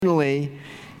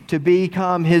to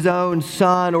become his own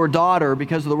son or daughter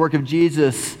because of the work of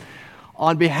Jesus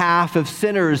on behalf of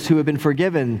sinners who have been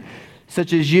forgiven,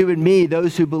 such as you and me,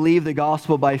 those who believe the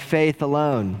gospel by faith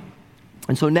alone.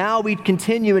 And so now we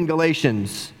continue in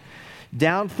Galatians,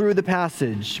 down through the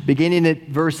passage, beginning at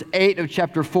verse 8 of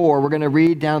chapter 4. We're going to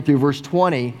read down through verse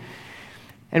 20,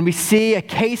 and we see a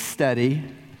case study.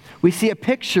 We see a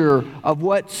picture of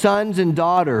what sons and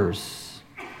daughters,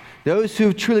 those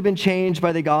who've truly been changed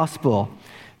by the gospel,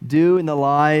 do in the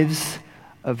lives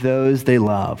of those they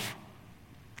love.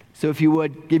 So if you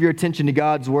would, give your attention to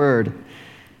God's word.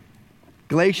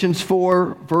 Galatians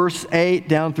 4, verse 8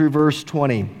 down through verse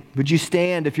 20. Would you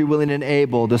stand if you're willing and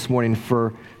able this morning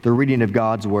for the reading of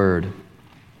God's word?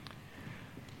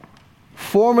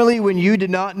 Formerly, when you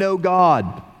did not know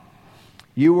God,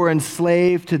 you were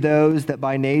enslaved to those that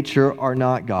by nature are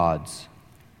not God's.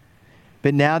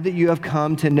 But now that you have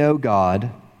come to know God,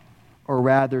 or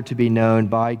rather to be known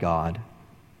by God,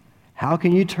 how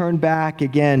can you turn back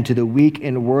again to the weak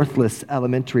and worthless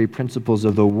elementary principles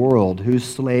of the world, whose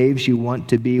slaves you want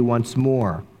to be once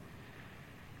more?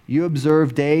 You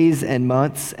observe days and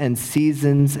months and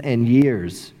seasons and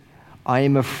years. I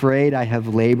am afraid I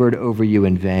have labored over you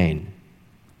in vain.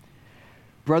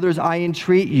 Brothers, I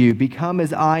entreat you, become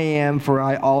as I am, for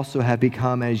I also have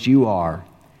become as you are.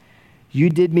 You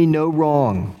did me no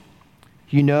wrong.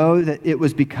 You know that it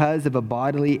was because of a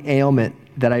bodily ailment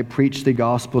that I preached the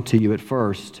gospel to you at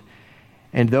first.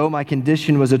 And though my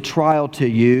condition was a trial to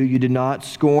you, you did not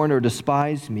scorn or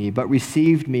despise me, but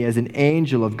received me as an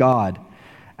angel of God,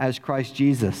 as Christ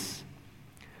Jesus.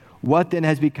 What then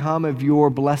has become of your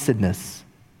blessedness?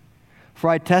 For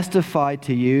I testify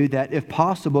to you that if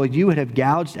possible, you would have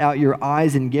gouged out your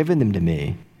eyes and given them to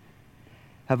me.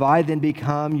 Have I then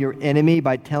become your enemy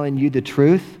by telling you the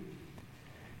truth?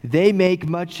 They make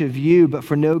much of you, but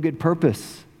for no good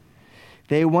purpose.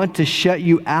 They want to shut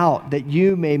you out, that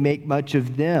you may make much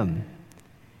of them.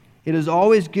 It is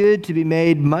always good to be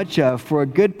made much of for a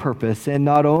good purpose, and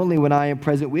not only when I am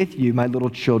present with you, my little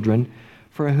children,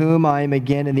 for whom I am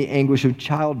again in the anguish of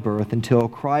childbirth until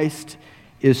Christ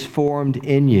is formed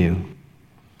in you.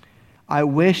 I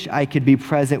wish I could be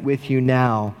present with you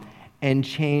now and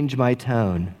change my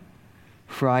tone,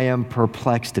 for I am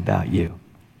perplexed about you.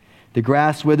 The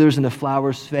grass withers and the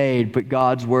flowers fade, but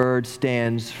God's word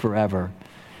stands forever.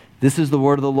 This is the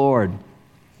word of the Lord.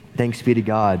 Thanks be to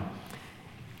God.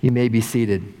 You may be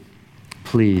seated,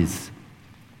 please.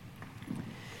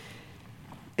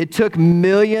 It took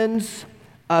millions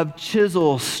of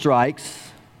chisel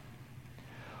strikes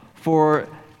for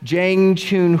Zhang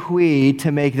Chunhui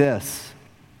to make this.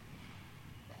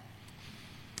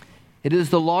 It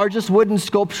is the largest wooden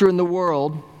sculpture in the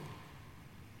world,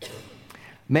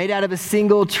 made out of a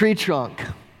single tree trunk.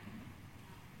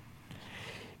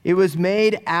 It was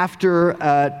made after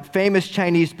a famous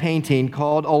Chinese painting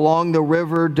called Along the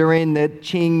River during the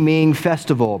Qingming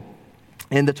Festival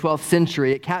in the 12th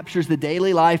century. It captures the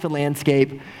daily life and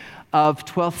landscape of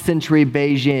 12th century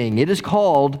Beijing.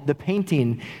 The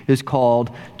painting is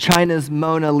called China's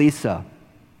Mona Lisa.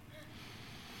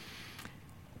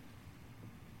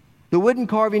 The wooden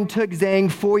carving took Zhang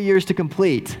 4 years to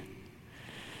complete.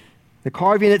 The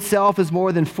carving itself is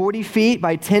more than 40 feet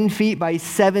by 10 feet by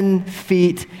 7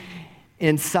 feet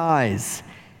in size.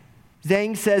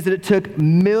 Zhang says that it took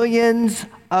millions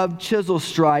of chisel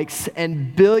strikes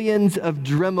and billions of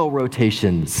Dremel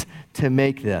rotations to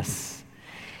make this.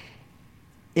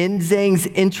 In Zhang's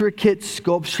intricate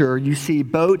sculpture, you see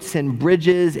boats and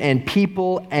bridges and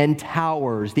people and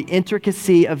towers. The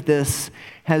intricacy of this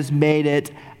has made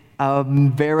it a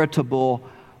veritable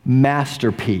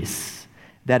masterpiece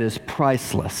that is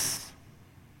priceless.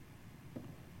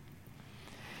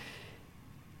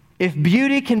 If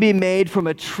beauty can be made from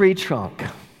a tree trunk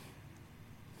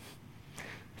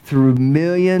through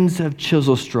millions of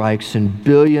chisel strikes and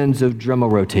billions of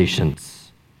Dremel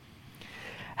rotations,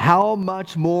 how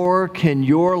much more can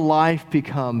your life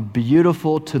become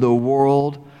beautiful to the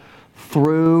world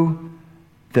through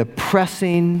the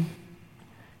pressing,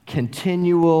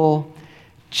 continual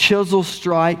chisel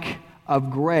strike of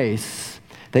grace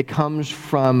that comes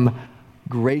from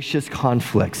gracious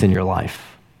conflicts in your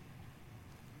life?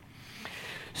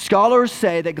 Scholars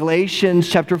say that Galatians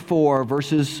chapter 4,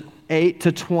 verses 8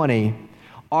 to 20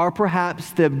 are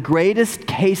perhaps the greatest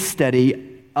case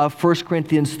study of 1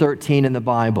 Corinthians 13 in the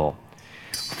Bible.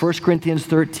 1 Corinthians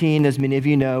 13, as many of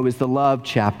you know, is the love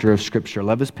chapter of Scripture.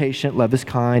 Love is patient, love is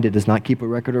kind, it does not keep a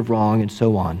record of wrong, and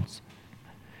so on.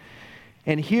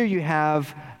 And here you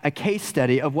have a case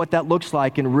study of what that looks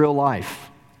like in real life.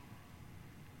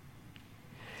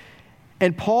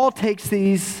 And Paul takes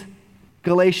these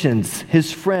Galatians,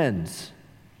 his friends,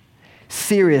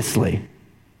 seriously.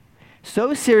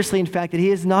 So seriously, in fact, that he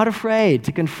is not afraid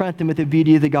to confront them with the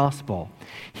beauty of the gospel.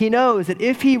 He knows that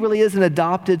if he really is an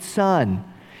adopted son,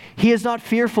 he is not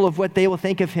fearful of what they will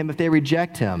think of him if they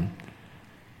reject him.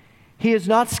 He is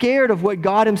not scared of what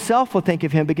God himself will think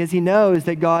of him because he knows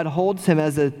that God holds him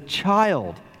as a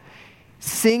child,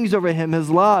 sings over him his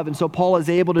love, and so Paul is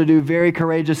able to do very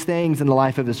courageous things in the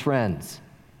life of his friends.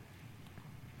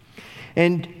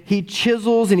 And he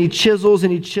chisels and he chisels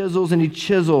and he chisels and he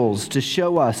chisels to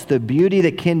show us the beauty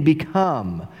that can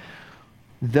become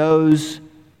those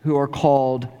who are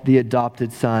called the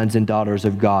adopted sons and daughters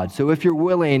of God. So if you're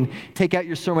willing, take out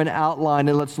your sermon outline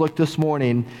and let's look this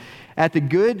morning at the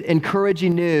good,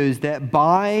 encouraging news that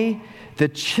by the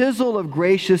chisel of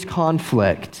gracious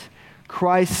conflict,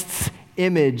 Christ's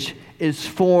image is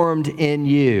formed in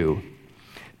you.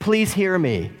 Please hear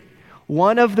me.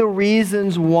 One of the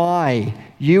reasons why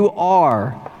you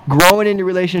are growing in your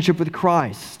relationship with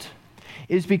Christ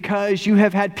is because you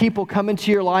have had people come into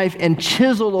your life and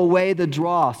chisel away the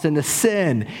dross and the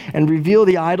sin and reveal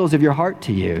the idols of your heart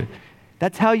to you.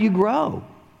 That's how you grow.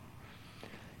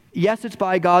 Yes, it's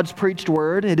by God's preached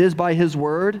word. It is by his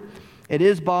word. It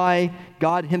is by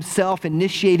God himself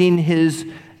initiating his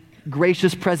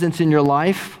gracious presence in your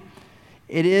life.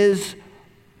 It is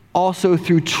also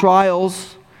through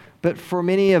trials. But for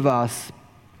many of us,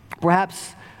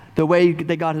 perhaps the way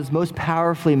that God has most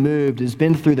powerfully moved has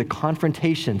been through the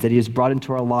confrontations that he has brought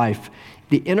into our life,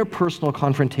 the interpersonal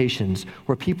confrontations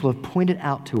where people have pointed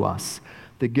out to us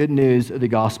the good news of the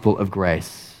gospel of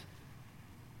grace.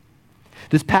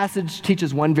 This passage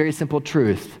teaches one very simple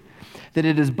truth, that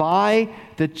it is by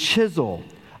the chisel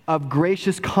of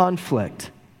gracious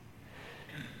conflict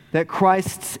that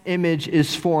Christ's image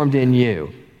is formed in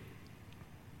you.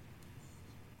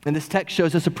 And this text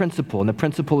shows us a principle, and the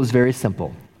principle is very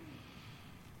simple.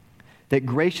 That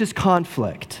gracious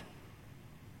conflict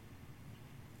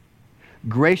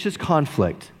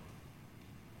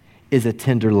is a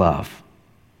tender love.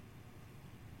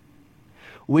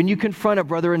 When you confront a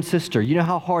brother and sister, you know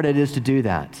how hard it is to do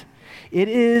that. It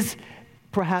is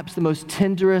perhaps the most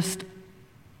tenderest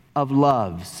of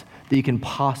loves that you can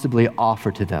possibly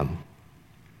offer to them.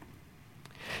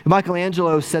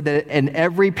 Michelangelo said that in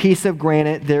every piece of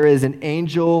granite there is an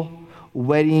angel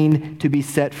waiting to be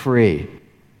set free.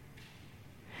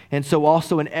 And so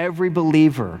also in every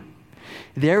believer,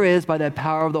 there is, by the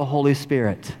power of the Holy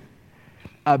Spirit,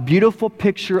 a beautiful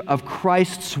picture of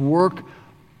Christ's work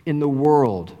in the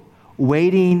world,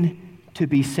 waiting to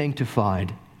be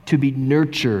sanctified, to be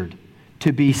nurtured,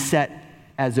 to be set,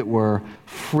 as it were,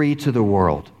 free to the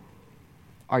world.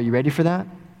 Are you ready for that?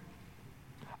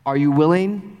 Are you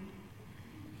willing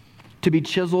to be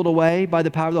chiseled away by the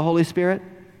power of the Holy Spirit?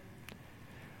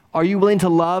 Are you willing to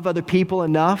love other people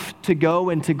enough to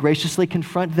go and to graciously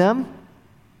confront them?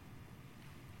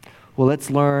 Well,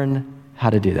 let's learn how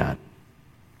to do that.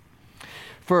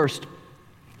 First,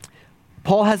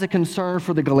 Paul has a concern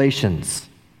for the Galatians.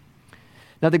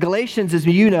 Now, the Galatians, as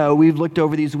you know, we've looked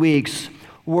over these weeks,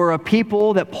 were a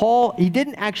people that Paul, he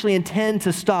didn't actually intend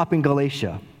to stop in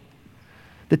Galatia.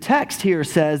 The text here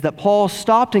says that Paul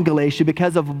stopped in Galatia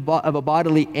because of a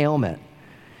bodily ailment.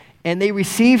 And they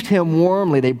received him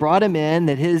warmly. They brought him in,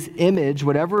 that his image,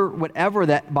 whatever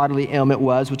that bodily ailment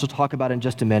was, which we'll talk about in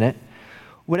just a minute,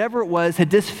 whatever it was, had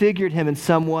disfigured him in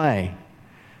some way.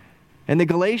 And the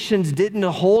Galatians didn't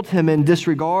hold him in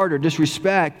disregard or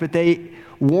disrespect, but they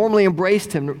warmly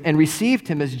embraced him and received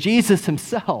him as Jesus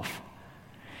himself.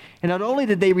 And not only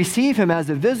did they receive him as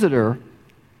a visitor,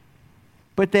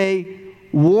 but they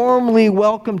warmly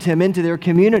welcomed him into their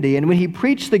community. And when he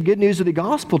preached the good news of the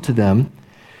gospel to them,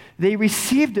 they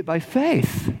received it by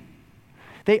faith.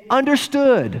 They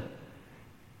understood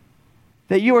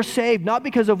that you are saved not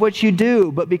because of what you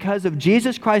do, but because of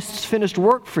Jesus Christ's finished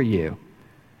work for you.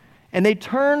 And they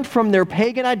turned from their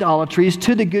pagan idolatries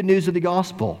to the good news of the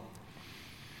gospel.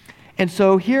 And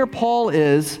so here Paul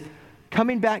is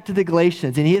coming back to the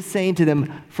Galatians, and he is saying to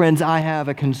them, friends, I have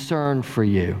a concern for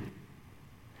you.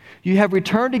 You have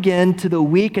returned again to the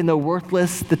weak and the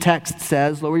worthless, the text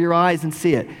says, lower your eyes and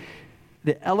see it,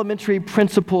 the elementary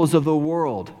principles of the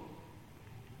world.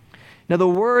 Now, the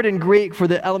word in Greek for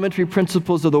the elementary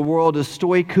principles of the world is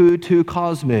stoikou to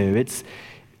kosmou.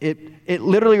 It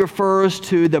literally refers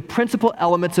to the principal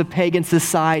elements of pagan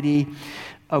society,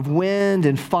 of wind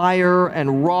and fire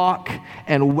and rock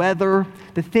and weather,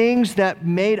 the things that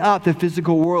made up the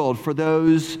physical world for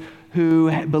those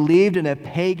who believed in a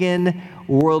pagan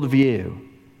worldview.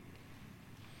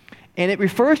 And it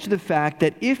refers to the fact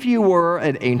that if you were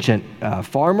an ancient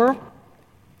farmer,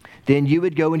 then you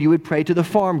would go and you would pray to the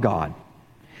farm god.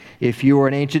 If you were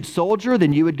an ancient soldier,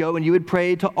 then you would go and you would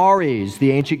pray to Ares,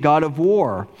 the ancient god of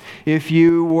war. If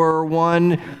you were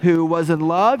one who was in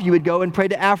love, you would go and pray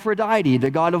to Aphrodite,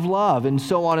 the god of love, and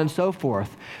so on and so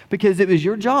forth. Because it was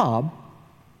your job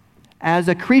as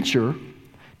a creature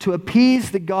to appease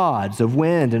the gods of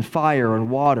wind and fire and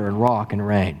water and rock and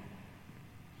rain.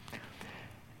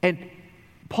 And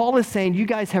Paul is saying you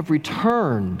guys have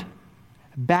returned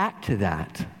back to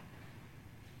that,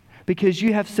 because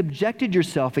you have subjected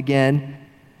yourself again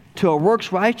to a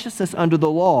works righteousness under the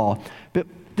law. But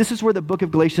this is where the book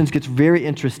of Galatians gets very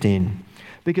interesting,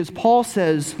 because Paul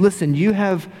says, listen, you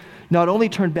have not only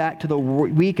turned back to the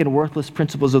weak and worthless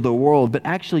principles of the world, but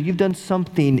actually you've done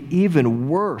something even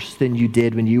worse than you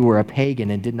did when you were a pagan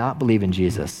and did not believe in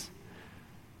Jesus.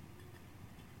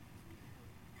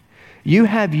 You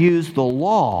have used the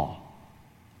law.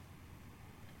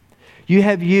 You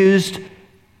have used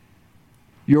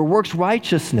your works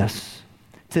righteousness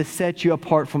to set you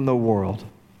apart from the world.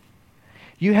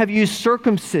 You have used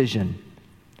circumcision,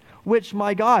 which,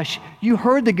 my gosh, you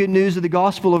heard the good news of the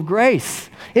gospel of grace.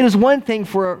 It is one thing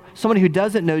for someone who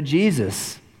doesn't know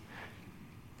Jesus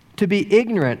to be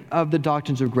ignorant of the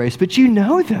doctrines of grace, but you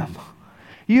know them.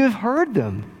 You have heard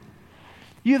them.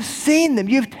 You have seen them.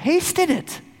 You have tasted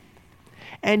it.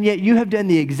 And yet you have done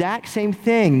the exact same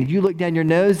thing you look down your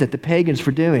nose at the pagans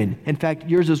for doing. In fact,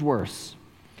 yours is worse.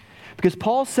 Because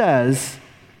Paul says,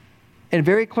 in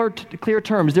very clear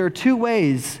terms, there are two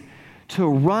ways to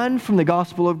run from the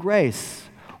gospel of grace.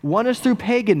 One is through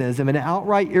paganism and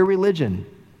outright irreligion.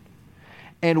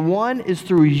 And one is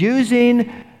through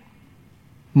using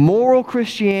moral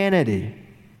Christianity,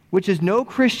 which is no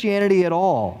Christianity at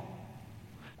all,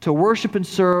 to worship and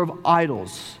serve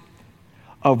idols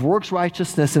of works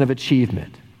righteousness and of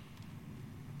achievement.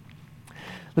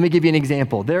 Let me give you an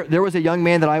example. There was a young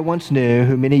man that I once knew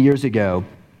who many years ago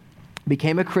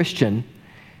became a Christian.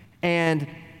 And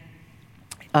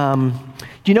do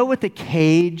you know what the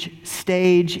cage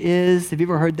stage is? Have you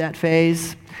ever heard that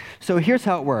phrase? So here's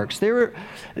how it works.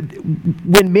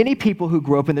 When many people who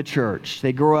grew up in the church,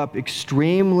 they grow up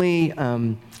extremely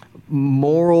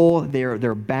moral,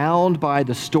 they're bound by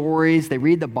the stories. They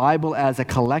read the Bible as a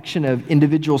collection of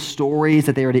individual stories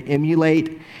that they are to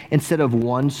emulate instead of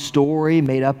one story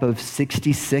made up of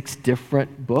 66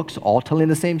 different books, all telling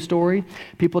the same story.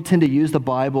 People tend to use the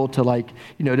Bible to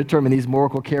determine these moral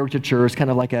caricatures, kind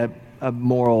of like a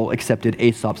moral accepted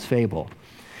Aesop's fable.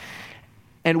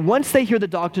 And once they hear the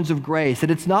doctrines of grace,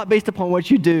 that it's not based upon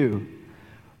what you do,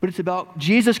 but it's about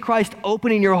Jesus Christ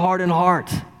opening your heart and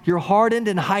heart, your hardened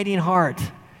and hiding heart.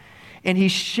 And he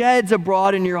sheds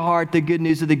abroad in your heart the good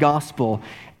news of the gospel.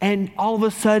 And all of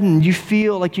a sudden, you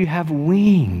feel like you have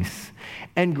wings.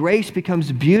 And grace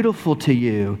becomes beautiful to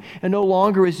you. And no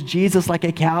longer is Jesus like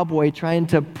a cowboy trying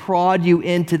to prod you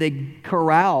into the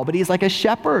corral, but he's like a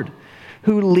shepherd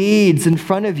who leads in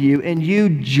front of you, and you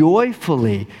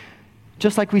joyfully,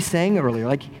 just like we sang earlier,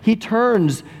 like he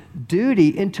turns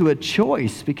duty into a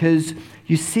choice because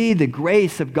you see the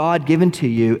grace of God given to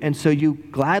you, and so you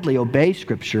gladly obey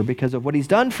Scripture because of what he's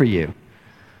done for you.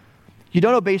 You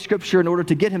don't obey Scripture in order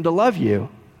to get him to love you.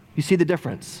 You see the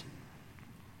difference.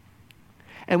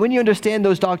 And when you understand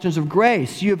those doctrines of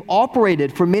grace, you have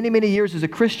operated for many, many years as a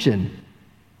Christian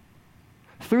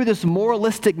through this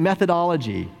moralistic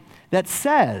methodology that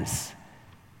says,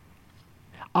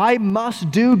 I must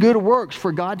do good works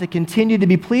for God to continue to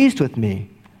be pleased with me.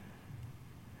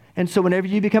 And so whenever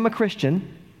you become a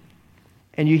Christian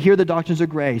and you hear the doctrines of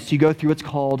grace, you go through what's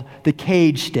called the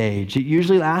cage stage. It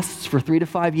usually lasts for 3 to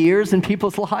 5 years in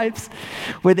people's lives,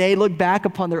 where they look back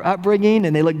upon their upbringing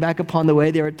and they look back upon the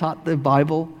way they were taught the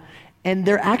Bible, and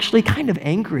they're actually kind of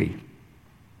angry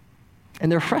and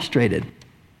they're frustrated.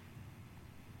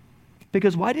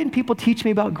 Because why didn't people teach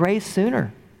me about grace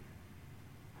sooner?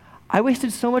 I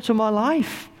wasted so much of my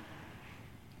life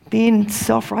being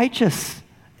self-righteous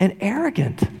and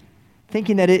arrogant,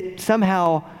 thinking that it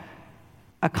somehow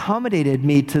accommodated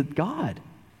me to God.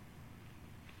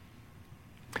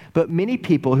 But many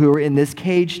people who are in this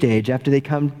cage stage after they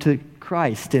come to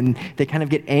Christ and they kind of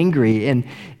get angry and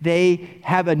they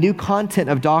have a new content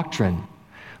of doctrine,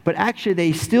 but actually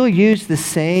they still use the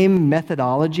same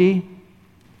methodology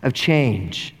of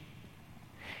change.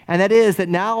 And that is that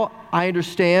now I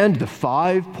understand the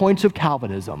 5 points of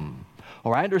Calvinism,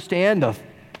 or I understand the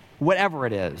whatever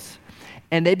it is.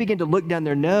 And they begin to look down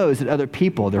their nose at other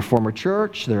people, their former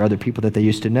church, their other people that they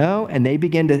used to know, and they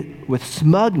begin to, with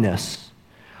smugness,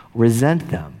 resent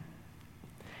them.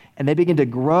 And they begin to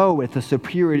grow with a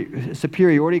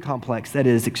superiority complex that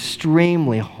is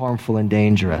extremely harmful and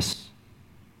dangerous.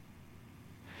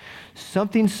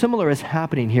 Something similar is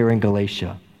happening here in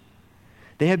Galatia.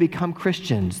 They have become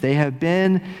Christians. They have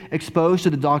been exposed to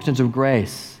the doctrines of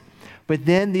grace. But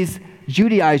then these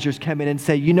Judaizers come in and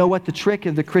say, you know what the trick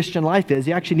of the Christian life is?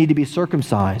 You actually need to be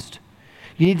circumcised.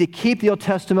 You need to keep the Old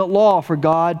Testament law for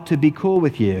God to be cool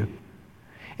with you.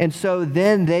 And so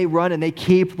then they run and they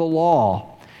keep the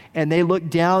law. And they look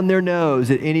down their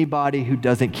nose at anybody who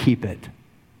doesn't keep it.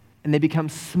 And they become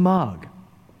smug.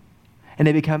 And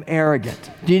they become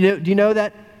arrogant. Do you know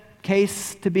that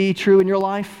case to be true in your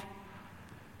life?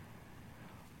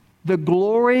 The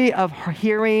glory of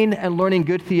hearing and learning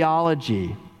good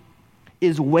theology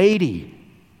is weighty.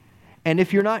 And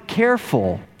if you're not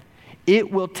careful,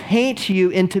 it will taint you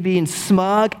into being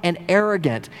smug and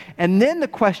arrogant. And then the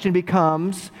question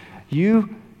becomes,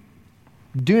 you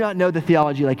do not know the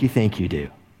theology like you think you do.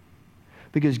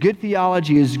 Because good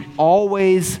theology is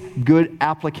always good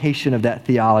application of that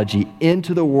theology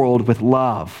into the world with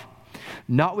love,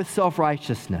 not with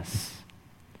self-righteousness.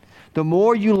 The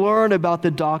more you learn about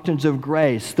the doctrines of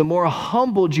grace, the more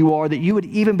humbled you are that you would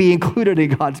even be included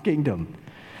in God's kingdom.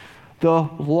 The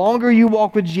longer you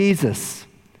walk with Jesus,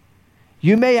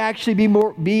 you may actually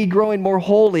be growing more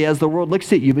holy as the world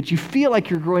looks at you, but you feel like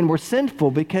you're growing more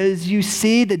sinful because you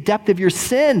see the depth of your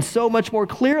sin so much more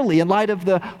clearly in light of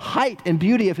the height and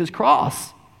beauty of his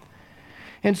cross.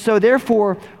 And so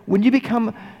therefore, when you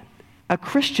become a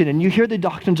Christian and you hear the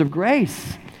doctrines of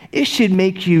grace, it should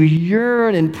make you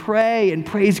yearn and pray and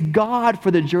praise God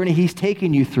for the journey he's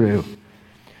taking you through.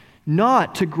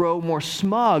 Not to grow more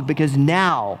smug because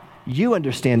now you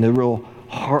understand the real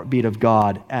heartbeat of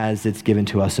God as it's given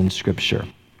to us in Scripture.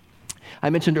 I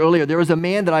mentioned earlier, there was a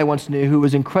man that I once knew who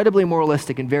was incredibly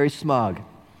moralistic and very smug.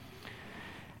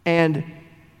 And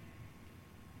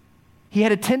he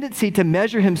had a tendency to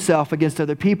measure himself against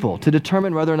other people to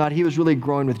determine whether or not he was really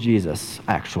growing with Jesus,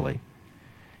 actually.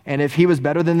 And if he was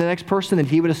better than the next person, then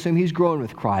he would assume he's growing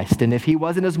with Christ. And if he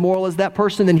wasn't as moral as that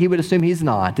person, then he would assume he's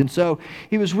not. And so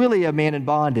he was really a man in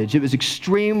bondage. It was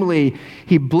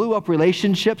he blew up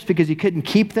relationships because he couldn't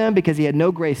keep them because he had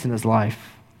no grace in his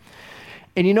life.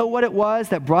 And you know what it was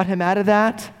that brought him out of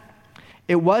that?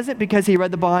 It wasn't because he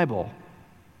read the Bible.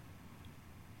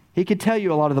 He could tell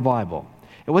you a lot of the Bible.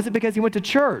 It wasn't because he went to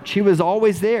church. He was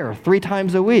always there 3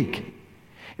 times a week.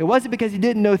 It wasn't because he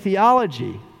didn't know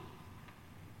theology.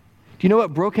 Do you know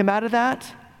what broke him out of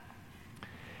that?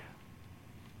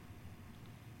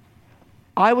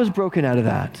 I was broken out of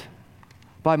that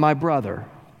by my brother.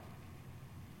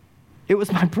 It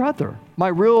was my brother, my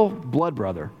real blood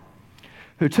brother,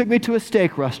 who took me to a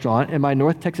steak restaurant in my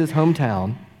North Texas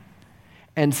hometown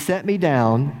and set me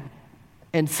down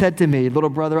and said to me,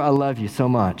 "Little brother, I love you so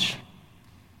much."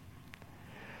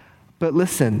 But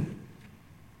listen,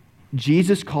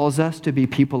 Jesus calls us to be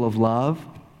people of love.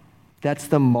 That's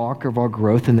the mark of our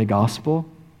growth in the gospel.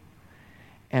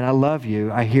 And I love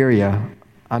you. I hear you.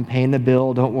 I'm paying the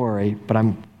bill. Don't worry. But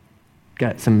I'm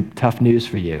got some tough news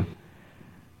for you.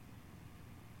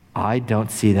 I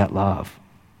don't see that love.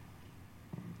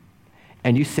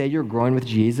 And you say you're growing with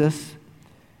Jesus,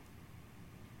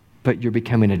 but you're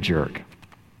becoming a jerk.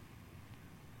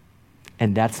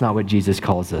 And that's not what Jesus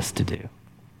calls us to do.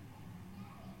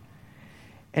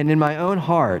 And in my own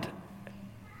heart,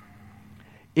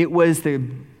 it was the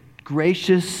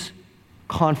gracious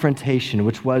confrontation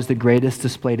which was the greatest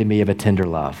display to me of a tender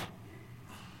love.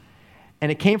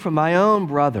 And it came from my own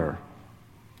brother.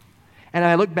 And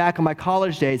I look back on my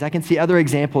college days, I can see other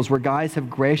examples where guys have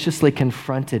graciously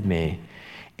confronted me.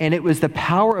 And it was the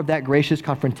power of that gracious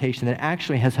confrontation that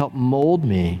actually has helped mold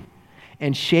me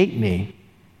and shape me.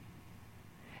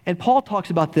 And Paul talks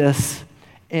about this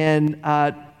in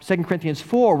 2 Corinthians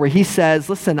 4, where he says,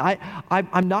 listen,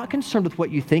 I'm not concerned with what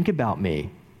you think about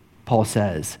me, Paul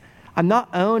says. I'm not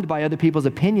owned by other people's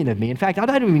opinion of me. In fact, I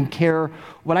don't even care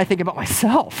what I think about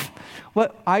myself.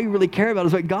 What I really care about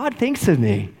is what God thinks of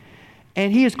me.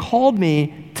 And he has called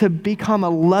me to become a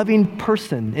loving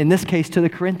person, in this case to the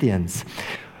Corinthians.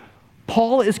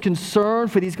 Paul is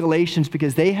concerned for these Galatians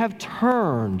because they have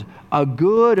turned a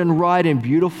good and right and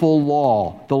beautiful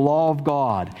law, the law of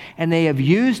God, and they have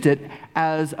used it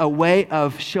as a way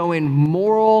of showing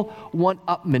moral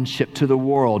one-upmanship to the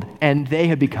world, and they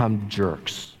have become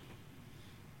jerks.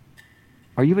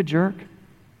 Are you a jerk?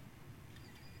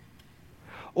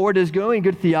 Or does growing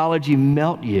good theology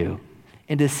melt you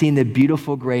into seeing the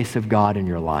beautiful grace of God in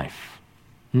your life?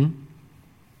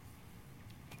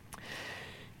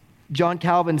 John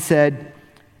Calvin said,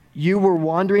 "You were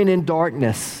wandering in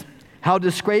darkness. How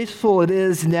disgraceful it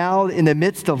is now in the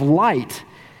midst of light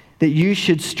that you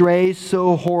should stray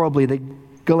so horribly." The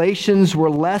Galatians were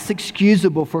less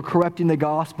excusable for corrupting the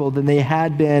gospel than they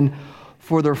had been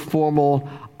for their formal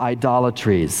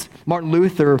idolatries. Martin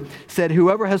Luther said,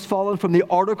 "Whoever has fallen from the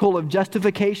article of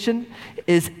justification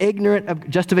is ignorant of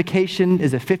justification,"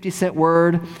 is a 50-cent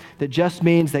word that just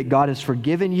means that God has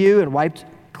forgiven you and wiped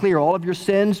clear all of your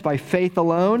sins by faith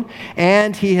alone,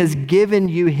 and he has given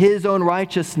you his own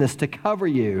righteousness to cover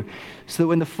you, so that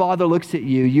when the Father looks at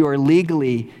you, you are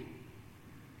legally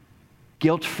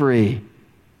guilt-free,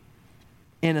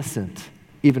 innocent,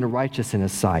 even righteous in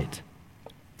his sight.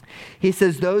 He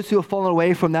says those who have fallen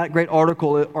away from that great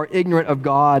article are ignorant of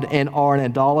God and are an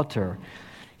idolater.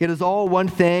 It is all one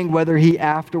thing whether he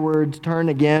afterwards turn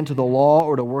again to the law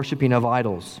or to worshiping of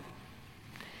idols.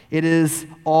 It is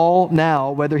all now,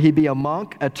 whether he be a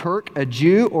monk, a Turk, a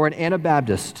Jew, or an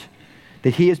Anabaptist,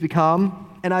 that he has become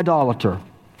an idolater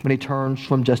when he turns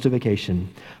from justification.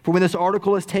 For when this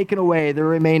article is taken away, there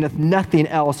remaineth nothing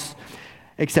else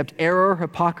except error,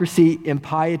 hypocrisy,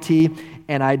 impiety,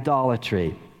 and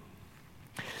idolatry.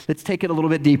 Let's take it a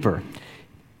little bit deeper.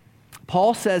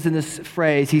 Paul says in this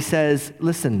phrase, he says,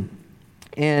 listen,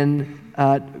 in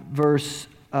verse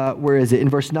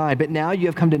 9, "But now you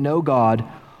have come to know God,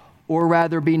 or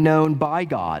rather be known by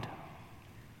God."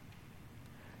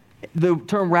 The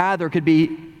term "rather" could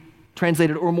be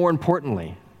translated "or more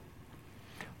importantly."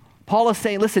 Paul is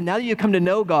saying, listen, now that you've come to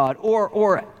know God,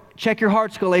 or check your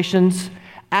hearts, Galatians,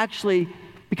 actually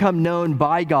become known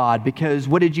by God, because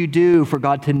what did you do for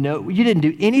God to know? You didn't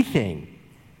do anything.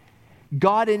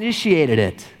 God initiated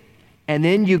it, and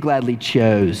then you gladly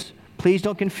chose. Please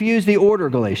don't confuse the order,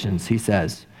 Galatians, he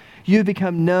says. You've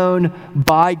become known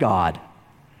by God.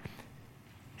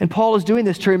 And Paul is doing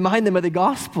this to remind them of the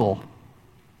gospel,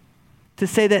 to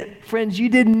say that, friends, you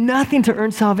did nothing to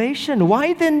earn salvation.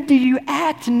 Why then do you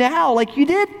act now like you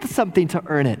did something to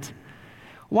earn it?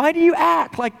 Why do you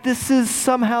act like this is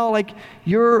somehow like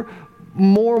you're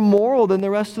more moral than the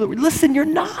rest of the world? Listen, you're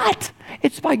not.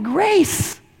 It's by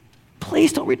grace.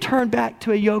 Please don't return back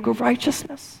to a yoke of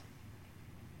righteousness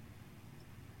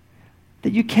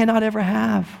that you cannot ever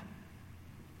have.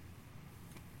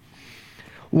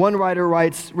 One writer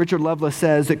writes, Richard Lovelace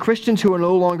says, that Christians who are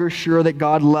no longer sure that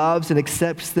God loves and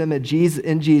accepts them in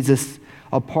Jesus,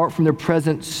 apart from their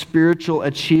present spiritual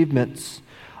achievements,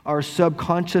 are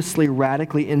subconsciously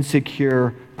radically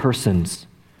insecure persons,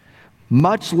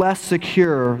 much less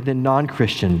secure than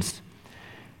non-Christians.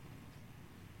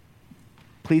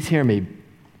 Please hear me.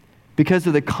 Because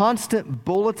of the constant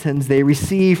bulletins they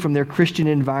receive from their Christian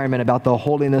environment about the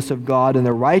holiness of God and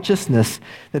the righteousness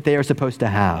that they are supposed to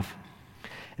have.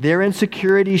 Their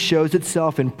insecurity shows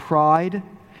itself in pride,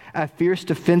 a fierce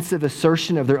defensive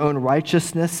assertion of their own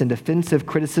righteousness and defensive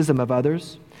criticism of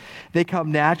others. They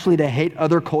come naturally to hate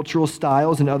other cultural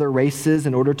styles and other races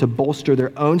in order to bolster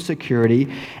their own security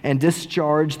and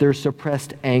discharge their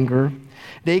suppressed anger.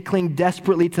 They cling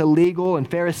desperately to legal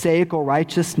and pharisaical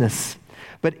righteousness,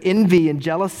 but envy and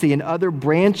jealousy and other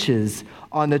branches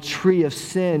on the tree of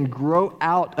sin grow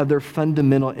out of their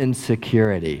fundamental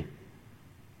insecurity.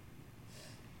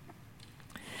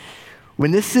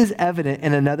 When this is evident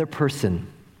in another person,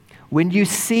 when you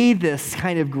see this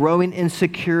kind of growing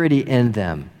insecurity in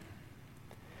them,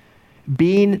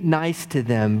 being nice to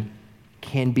them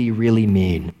can be really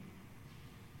mean.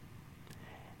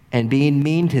 And being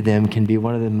mean to them can be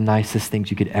one of the nicest things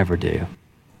you could ever do.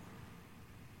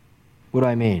 What do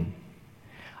I mean?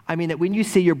 I mean that when you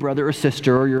see your brother or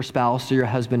sister or your spouse or your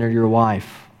husband or your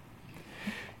wife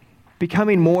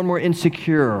becoming more and more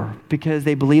insecure because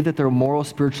they believe that their moral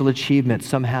spiritual achievements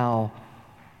somehow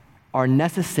are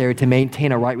necessary to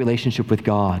maintain a right relationship with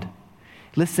God.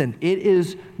 Listen, it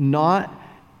is not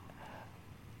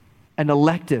an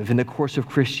elective in the course of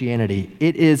Christianity.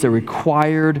 It is a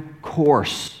required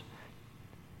course.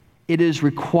 It is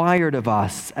required of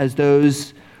us as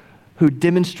those who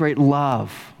demonstrate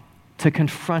love to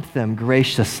confront them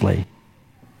graciously.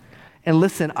 And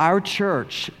listen, our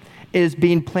church is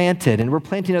being planted, and we're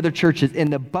planting other churches in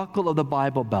the buckle of the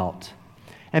Bible Belt.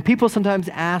 And people sometimes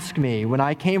ask me, when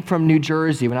I came from New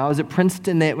Jersey, when I was at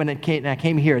Princeton, when I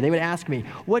came here, they would ask me,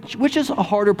 which is a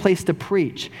harder place to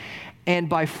preach? And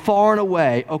by far and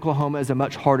away, Oklahoma is a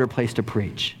much harder place to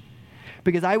preach.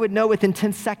 Because I would know within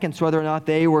 10 seconds whether or not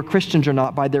they were Christians or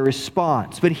not by their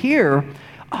response. But here,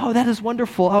 oh, that is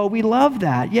wonderful. Oh, we love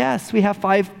that. Yes, we have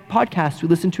 5 podcasts we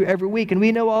listen to every week, and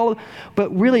we know all. But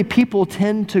really, people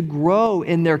tend to grow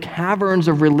in their caverns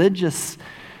of religious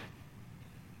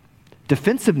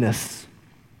defensiveness,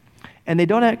 and they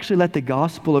don't actually let the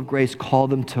gospel of grace call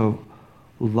them to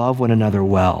love one another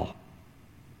well.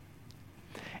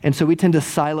 And so we tend to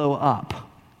silo up,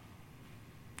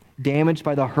 damaged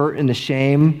by the hurt and the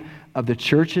shame of the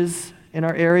churches in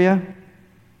our area,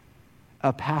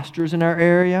 of pastors in our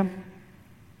area,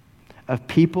 of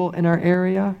people in our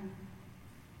area.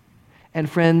 And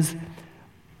friends,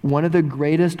 one of the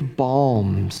greatest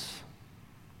balms,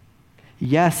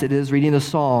 yes, it is reading the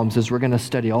Psalms as we're going to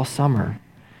study all summer.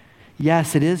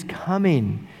 Yes, it is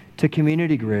coming to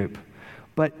community group.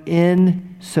 But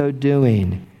in so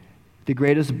doing, the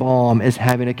greatest balm is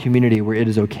having a community where it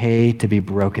is okay to be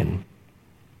broken.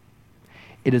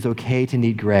 It is okay to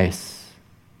need grace.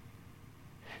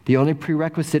 The only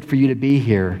prerequisite for you to be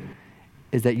here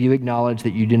is that you acknowledge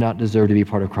that you do not deserve to be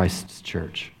part of Christ's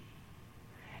church,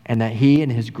 and that He in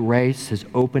His grace has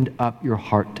opened up your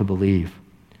heart to believe.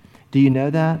 Do you know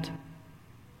that?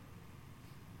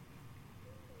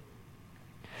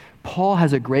 Paul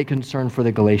has a great concern for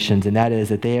the Galatians, and that is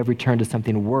that they have returned to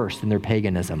something worse than their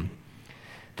paganism.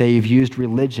 They've used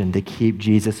religion to keep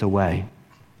Jesus away.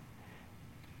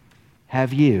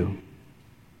 Have you?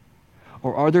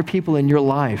 Or are there people in your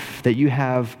life that you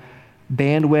have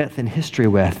bandwidth and history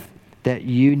with that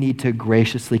you need to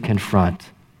graciously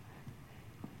confront?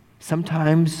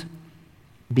 Sometimes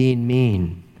being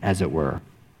mean, as it were,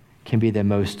 can be the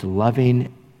most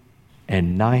loving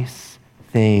and nice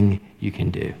thing you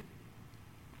can do.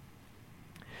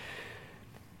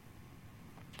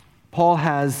 Paul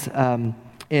has,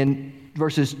 in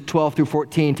verses 12 through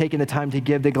 14, taken the time to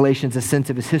give the Galatians a sense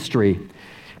of his history.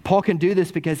 Paul can do this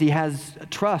because he has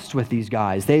trust with these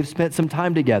guys. They've spent some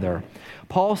time together.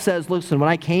 Paul says, listen, when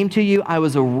I came to you, I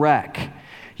was a wreck.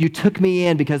 You took me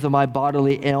in because of my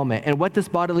bodily ailment. And what this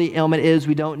bodily ailment is,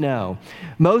 we don't know.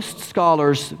 Most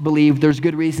scholars believe there's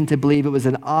good reason to believe it was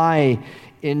an eye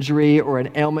injury or an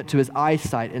ailment to his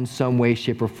eyesight in some way,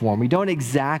 shape, or form. We don't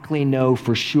exactly know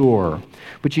for sure.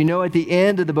 But you know at the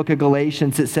end of the book of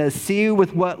Galatians, it says, see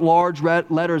with what large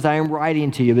letters I am writing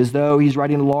to you, as though he's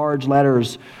writing large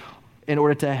letters in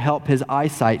order to help his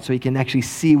eyesight so he can actually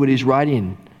see what he's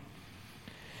writing.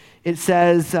 It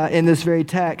says in this very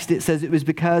text, it says it was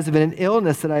because of an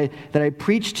illness that I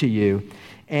preached to you.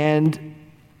 And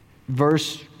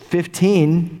verse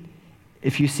 15,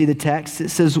 if you see the text, it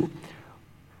says,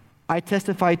 I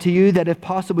testify to you that if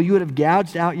possible, you would have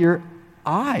gouged out your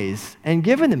eyes and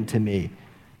given them to me.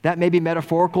 That may be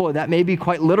metaphorical, or that may be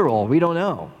quite literal. We don't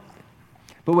know.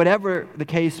 But whatever the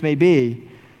case may be,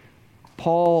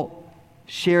 Paul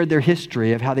shared their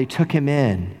history of how they took him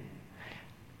in,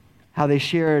 how they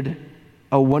shared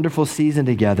a wonderful season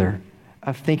together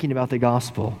of thinking about the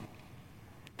gospel.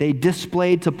 They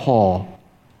displayed to Paul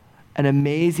an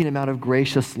amazing amount of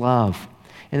gracious love.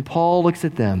 And Paul looks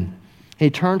at them. He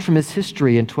turns from his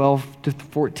history in 12 to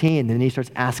 14, and he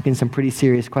starts asking some pretty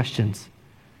serious questions.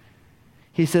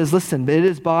 He says, listen, it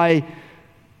is by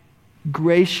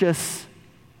gracious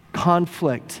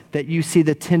conflict that you see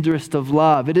the tenderest of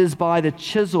love. It is by the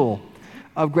chisel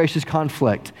of gracious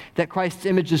conflict that Christ's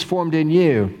image is formed in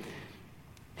you.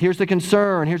 Here's the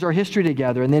concern. Here's our history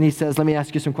together. And then he says, let me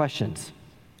ask you some questions.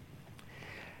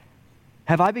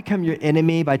 Have I become your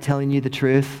enemy by telling you the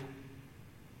truth?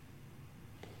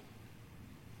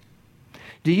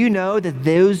 Do you know that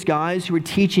those guys who are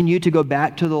teaching you to go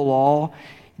back to the law,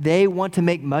 they want to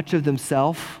make much of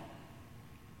themselves?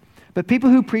 But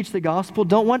people who preach the gospel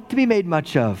don't want to be made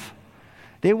much of.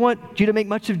 They want you to make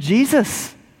much of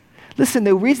Jesus. Listen,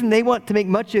 the reason they want to make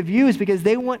much of you is because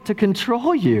they want to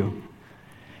control you.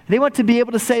 They want to be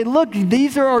able to say, look,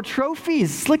 these are our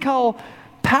trophies. Look how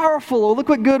powerful, or look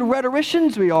what good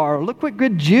rhetoricians we are, or look what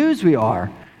good Jews we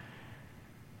are.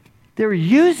 They're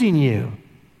using you.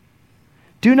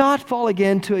 Do not fall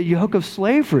again to a yoke of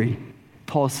slavery,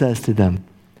 Paul says to them.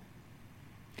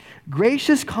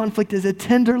 Gracious conflict is a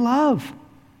tender love.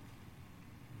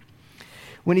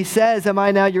 When he says, am I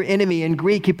now your enemy? In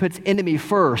Greek, he puts enemy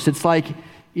first. It's like,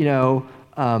 you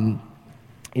can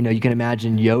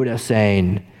imagine Yoda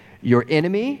saying, your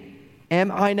enemy,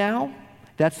 am I now?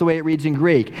 That's the way it reads in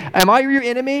Greek. Am I your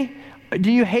enemy?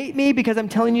 Do you hate me because I'm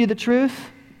telling you the truth?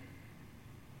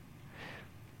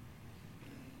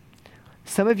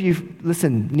 Some of you,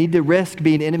 listen, need to risk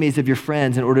being enemies of your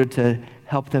friends in order to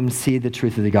help them see the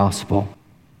truth of the gospel.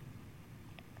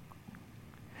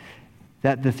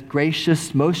 That the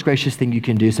most gracious thing you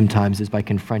can do sometimes is by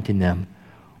confronting them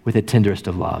with the tenderest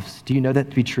of loves. Do you know that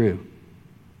to be true?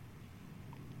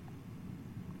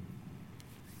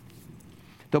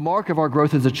 The mark of our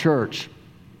growth as a church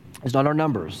is not our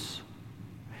numbers.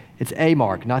 It's a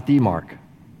mark, not the mark.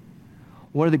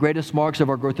 One of the greatest marks of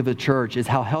our growth of a church is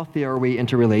how healthy are we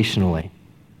interrelationally.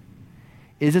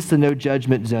 Is this the no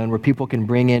judgment zone where people can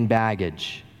bring in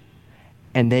baggage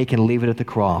and they can leave it at the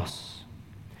cross?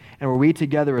 and where we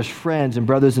together as friends and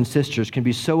brothers and sisters can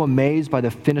be so amazed by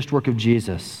the finished work of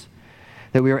Jesus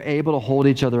that we are able to hold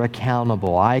each other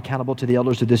accountable. I accountable to the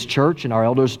elders of this church, and our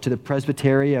elders to the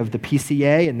presbytery of the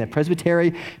PCA, and the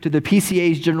presbytery to the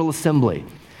PCA's General Assembly.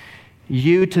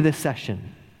 You to this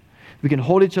session. We can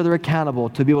hold each other accountable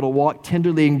to be able to walk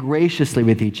tenderly and graciously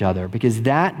with each other, because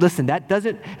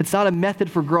it's not a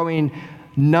method for growing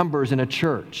numbers in a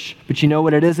church. But you know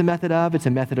what it is a method of? It's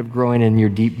a method of growing in your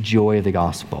deep joy of the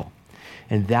gospel.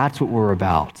 And that's what we're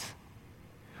about.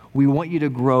 We want you to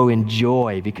grow in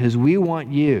joy because we want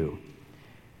you,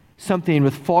 something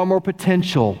with far more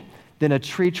potential than a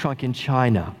tree trunk in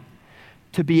China,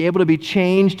 to be able to be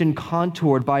changed and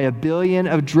contoured by 1 billion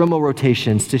of Dremel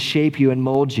rotations to shape you and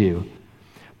mold you,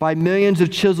 by millions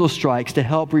of chisel strikes to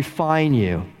help refine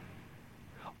you.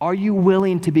 Are you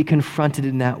willing to be confronted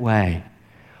in that way?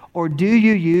 Or do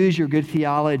you use your good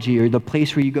theology or the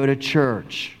place where you go to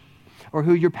church or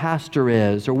who your pastor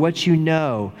is or what you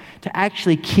know to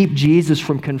actually keep Jesus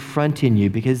from confronting you?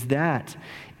 Because that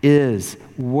is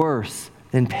worse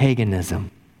than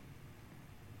paganism.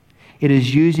 It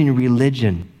is using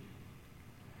religion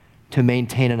to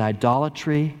maintain an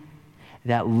idolatry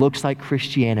that looks like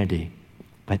Christianity,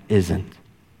 but isn't.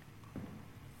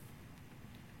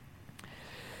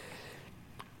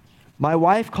 My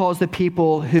wife calls the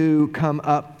people who come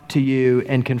up to you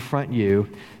and confront you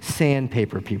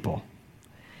sandpaper people.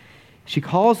 She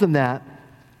calls them that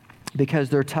because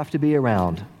they're tough to be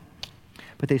around,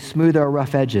 but they smooth our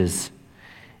rough edges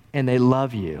and they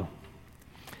love you.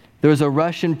 There was a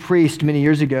Russian priest many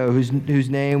years ago whose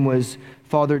name was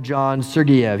Father John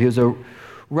Sergeyev. He was a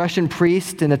Russian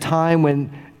priest in a time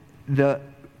when the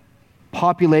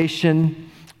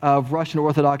population of Russian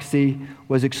Orthodoxy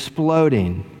was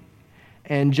exploding.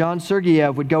 And John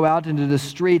Sergeyev would go out into the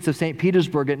streets of St.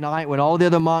 Petersburg at night when all the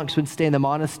other monks would stay in the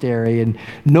monastery, and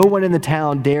no one in the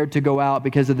town dared to go out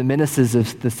because of the menaces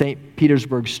of the St.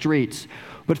 Petersburg streets.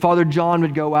 But Father John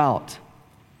would go out.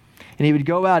 And he would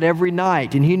go out every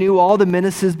night, and he knew all the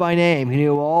menaces by name. He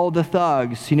knew all the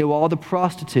thugs. He knew all the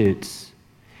prostitutes.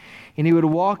 And he would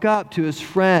walk up to his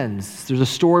friends. There's a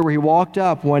story where he walked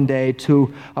up one day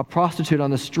to a prostitute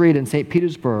on the street in St.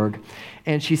 Petersburg,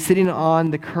 and she's sitting on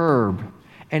the curb.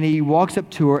 And he walks up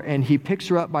to her, and he picks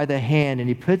her up by the hand, and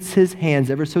he puts his hands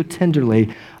ever so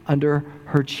tenderly under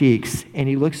her cheeks. And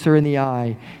he looks her in the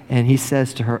eye, and he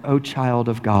says to her, "O child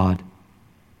of God,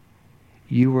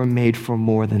 you were made for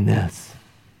more than this."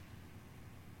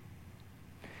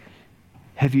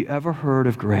 Have you ever heard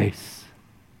of grace?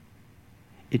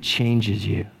 It changes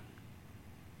you.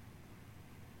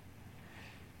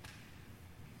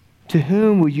 To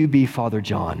whom will you be Father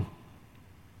John?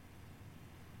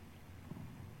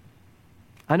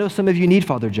 I know some of you need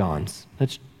Father Johns.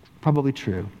 That's probably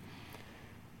true.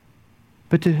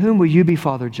 But to whom will you be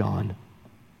Father John?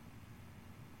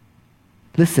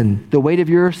 Listen, the weight of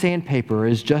your sandpaper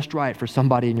is just right for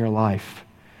somebody in your life.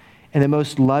 And the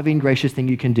most loving, gracious thing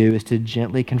you can do is to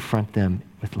gently confront them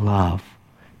with love,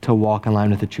 to walk in line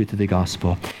with the truth of the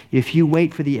gospel. If you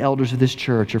wait for the elders of this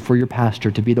church or for your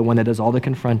pastor to be the one that does all the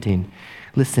confronting,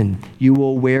 listen, you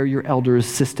will wear your elders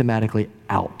systematically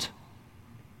out,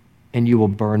 and you will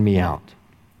burn me out.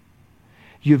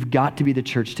 You've got to be the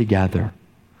church together.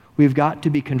 We've got to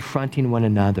be confronting one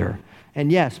another. And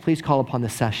yes, please call upon the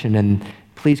session, and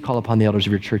please call upon the elders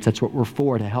of your church. That's what we're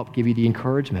for, to help give you the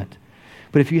encouragement.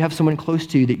 But if you have someone close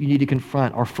to you that you need to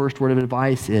confront, our first word of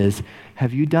advice is,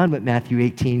 have you done what Matthew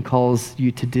 18 calls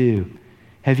you to do?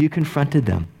 Have you confronted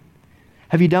them?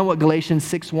 Have you done what Galatians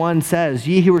 6:1 says?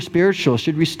 Ye who are spiritual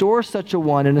should restore such a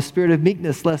one in a spirit of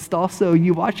meekness, lest also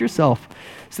you watch yourself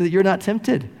so that you're not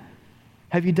tempted.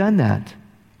 Have you done that?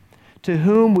 To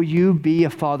whom will you be a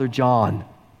Father John?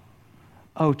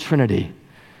 Oh, Trinity,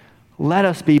 let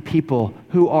us be people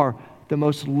who are the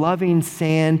most loving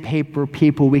sandpaper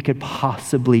people we could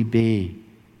possibly be,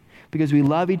 because we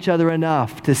love each other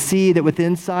enough to see that within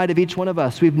inside of each one of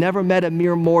us, we've never met a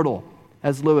mere mortal,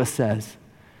 as Lewis says.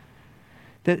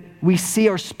 That we see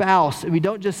our spouse, and we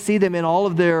don't just see them in all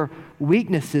of their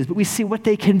weaknesses, but we see what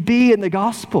they can be in the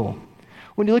gospel.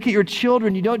 When you look at your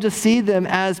children, you don't just see them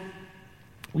as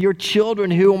your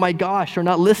children who, oh my gosh, are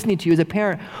not listening to you as a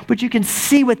parent, but you can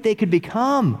see what they could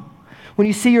become. When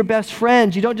you see your best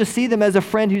friends, you don't just see them as a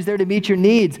friend who's there to meet your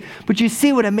needs, but you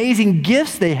see what amazing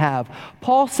gifts they have.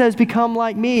 Paul says, become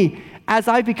like me as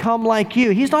I become like you.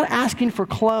 He's not asking for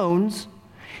clones.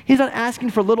 He's not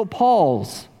asking for little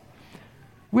Pauls.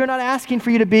 We're not asking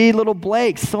for you to be little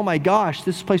Blakes. Oh my gosh,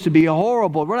 this place would be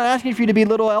horrible. We're not asking for you to be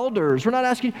little elders. We're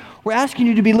asking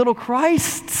you to be little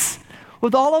Christs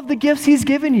with all of the gifts he's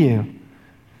given you,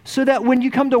 so that when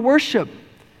you come to worship,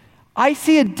 I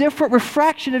see a different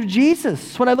refraction of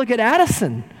Jesus when I look at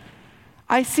Addison.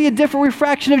 I see a different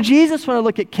refraction of Jesus when I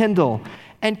look at Kendall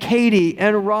and Katie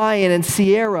and Ryan and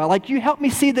Sierra. Like, you help me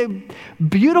see the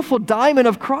beautiful diamond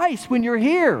of Christ when you're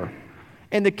here.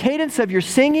 And the cadence of your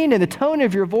singing and the tone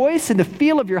of your voice and the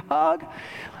feel of your hug.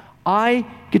 I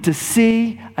get to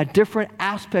see a different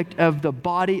aspect of the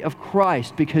body of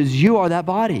Christ because you are that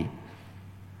body.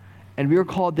 And we are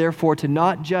called, therefore, to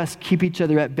not just keep each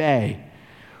other at bay.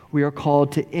 We are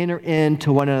called to enter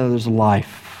into one another's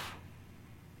life.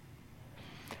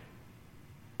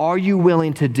 Are you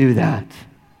willing to do that,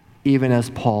 even as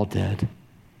Paul did?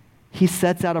 He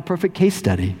sets out a perfect case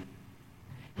study.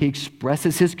 He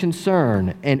expresses his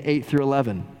concern in 8 through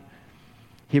 11.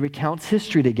 He recounts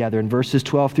history together in verses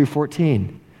 12 through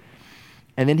 14.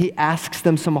 And then he asks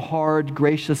them some hard,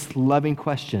 gracious, loving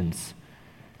questions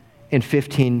in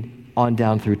 15 on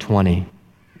down through 20.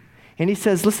 And he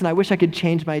says, listen, I wish I could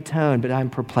change my tone, but I'm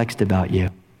perplexed about you.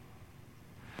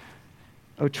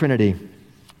 Oh, Trinity,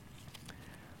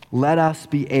 let us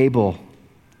be able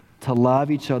to love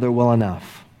each other well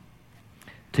enough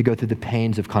to go through the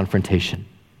pains of confrontation.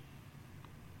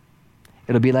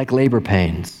 It'll be like labor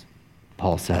pains,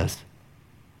 Paul says.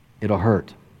 It'll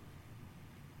hurt.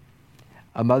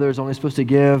 A mother is only supposed to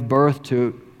give birth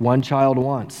to one child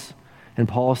once. And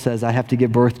Paul says, I have to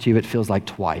give birth to you, it feels like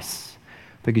twice,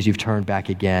 because you've turned back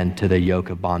again to the yoke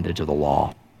of bondage of the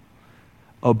law.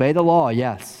 Obey the law,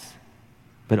 yes,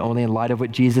 but only in light of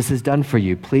what Jesus has done for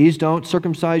you. Please don't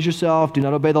circumcise yourself. Do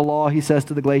not obey the law, he says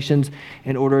to the Galatians,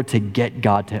 in order to get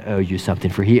God to owe you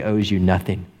something, for he owes you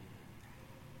nothing.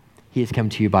 He has come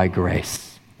to you by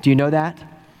grace. Do you know that?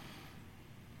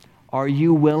 Are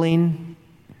you willing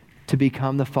to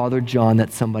become the Father John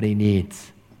that somebody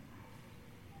needs?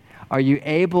 Are you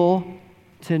able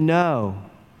to know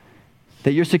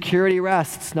that your security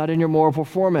rests not in your moral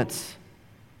performance,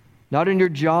 not in your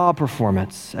job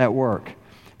performance at work,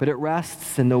 but it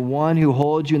rests in the one who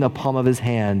holds you in the palm of his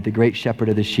hand, the great shepherd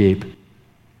of the sheep.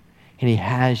 And he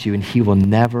has you, and he will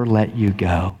never let you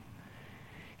go.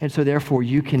 And so therefore,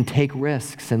 you can take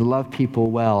risks and love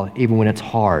people well, even when it's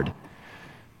hard,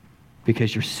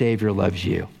 because your Savior loves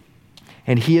you.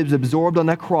 And he has absorbed on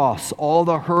that cross all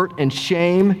the hurt and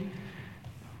shame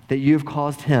that you've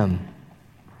caused him.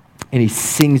 And he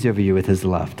sings over you with his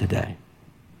love today.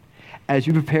 As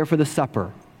you prepare for the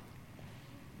supper,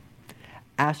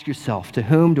 ask yourself, to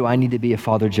whom do I need to be a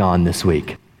Father John this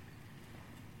week?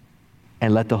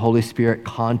 And let the Holy Spirit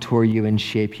contour you and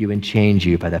shape you and change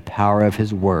you by the power of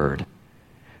his word.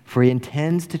 For he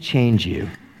intends to change you.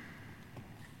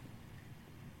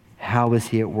 How is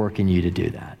he at work in you to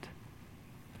do that?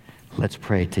 Let's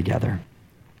pray together.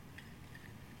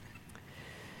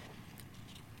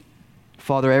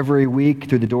 Father, every week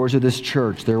through the doors of this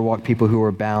church, there walk people who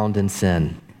are bound in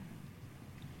sin.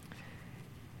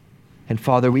 And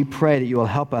Father, we pray that you will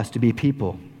help us to be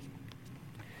people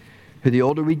who, the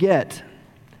older we get,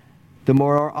 the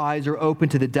more our eyes are open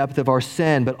to the depth of our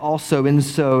sin, but also in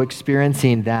so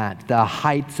experiencing that the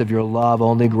heights of your love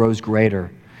only grows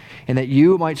greater. And that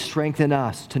you might strengthen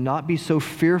us to not be so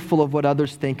fearful of what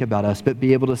others think about us, but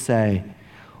be able to say,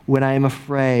 when I am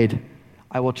afraid,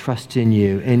 I will trust in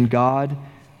you. In God,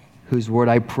 whose word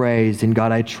I praise, in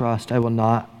God I trust, I will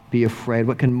not be afraid.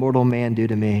 What can mortal man do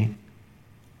to me?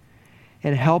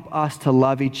 And help us to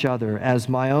love each other as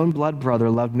my own blood brother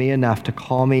loved me enough to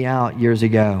call me out years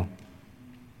ago.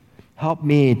 Help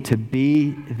me to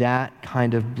be that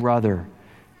kind of brother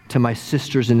to my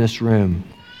sisters in this room,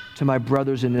 to my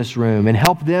brothers in this room, and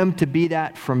help them to be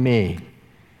that for me,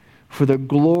 for the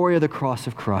glory of the cross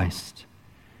of Christ,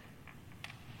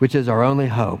 which is our only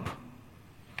hope.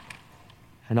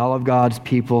 And all of God's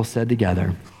people said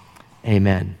together,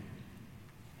 amen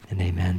and amen.